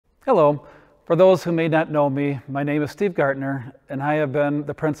Hello. For those who may not know me, my name is Steve Gartner, and I have been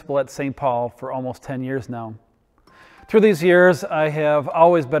the principal at St. Paul for almost 10 years now. Through these years, I have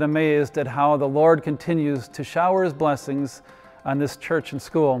always been amazed at how the Lord continues to shower His blessings on this church and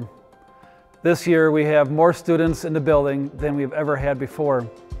school. This year, we have more students in the building than we've ever had before.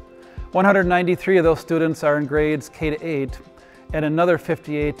 193 of those students are in grades K-8, and another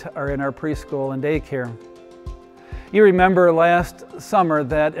 58 are in our preschool and daycare. You remember last summer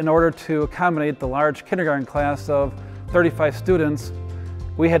that in order to accommodate the large kindergarten class of 35 students,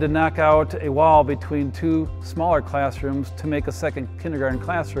 we had to knock out a wall between two smaller classrooms to make a second kindergarten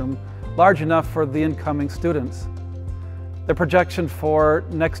classroom large enough for the incoming students. The projection for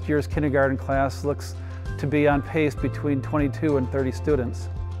next year's kindergarten class looks to be on pace between 22 and 30 students.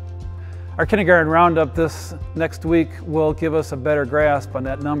 Our kindergarten roundup this next week will give us a better grasp on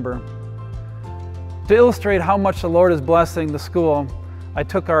that number. To illustrate how much the Lord is blessing the school, I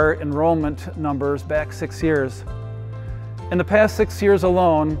took our enrollment numbers back 6 years. In the past 6 years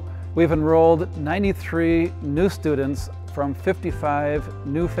alone, we've enrolled 93 new students from 55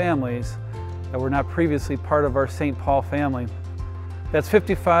 new families that were not previously part of our St. Paul family. That's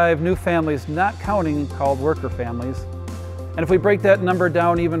 55 new families, not counting called worker families. And if we break that number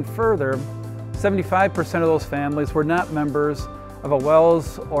down even further, 75% of those families were not members of a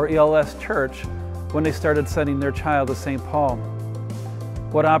WELS or ELS church when they started sending their child to St. Paul.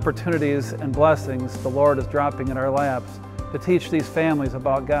 What opportunities and blessings the Lord is dropping in our laps to teach these families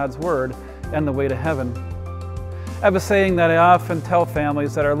about God's Word and the way to heaven. I have a saying that I often tell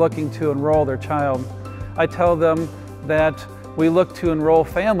families that are looking to enroll their child. I tell them that we look to enroll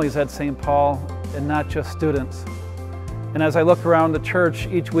families at St. Paul and not just students. And as I look around the church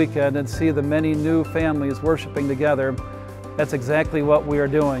each weekend and see the many new families worshiping together, that's exactly what we are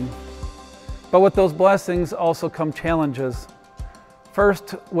doing. But with those blessings also come challenges.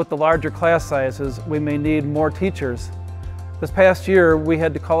 First, with the larger class sizes, we may need more teachers. This past year, we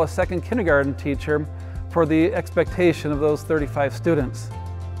had to call a second kindergarten teacher for the expectation of those 35 students.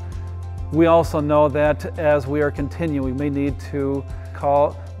 We also know that as we are continuing, we may need to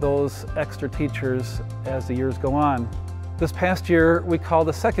call those extra teachers as the years go on. This past year, we called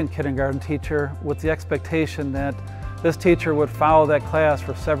a second kindergarten teacher with the expectation that this teacher would follow that class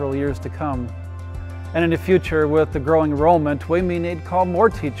for several years to come. And in the future, with the growing enrollment, we may need to call more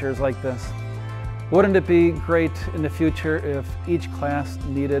teachers like this. Wouldn't it be great in the future if each class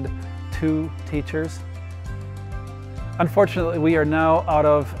needed 2 teachers? Unfortunately, we are now out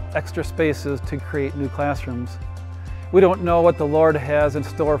of extra spaces to create new classrooms. We don't know what the Lord has in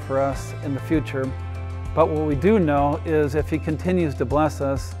store for us in the future, but what we do know is if He continues to bless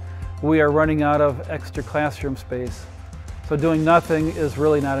us, we are running out of extra classroom space. So doing nothing is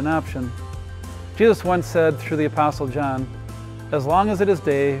really not an option. Jesus once said through the Apostle John, "As long as it is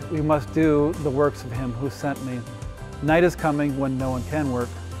day, we must do the works of Him who sent me. Night is coming when no one can work."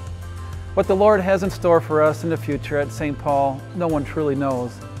 What the Lord has in store for us in the future at St. Paul, no one truly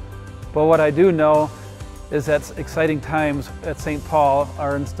knows. But what I do know is that exciting times at St. Paul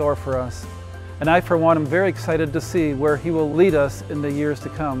are in store for us. And I, for one, am very excited to see where He will lead us in the years to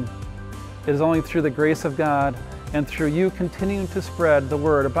come. It is only through the grace of God and through you continuing to spread the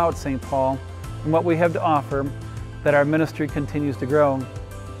word about St. Paul and what we have to offer that our ministry continues to grow.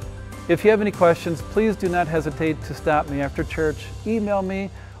 If you have any questions, please do not hesitate to stop me after church, email me,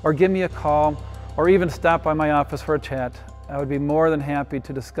 or give me a call, or even stop by my office for a chat. I would be more than happy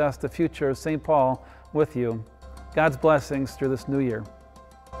to discuss the future of St. Paul with you. God's blessings through this new year.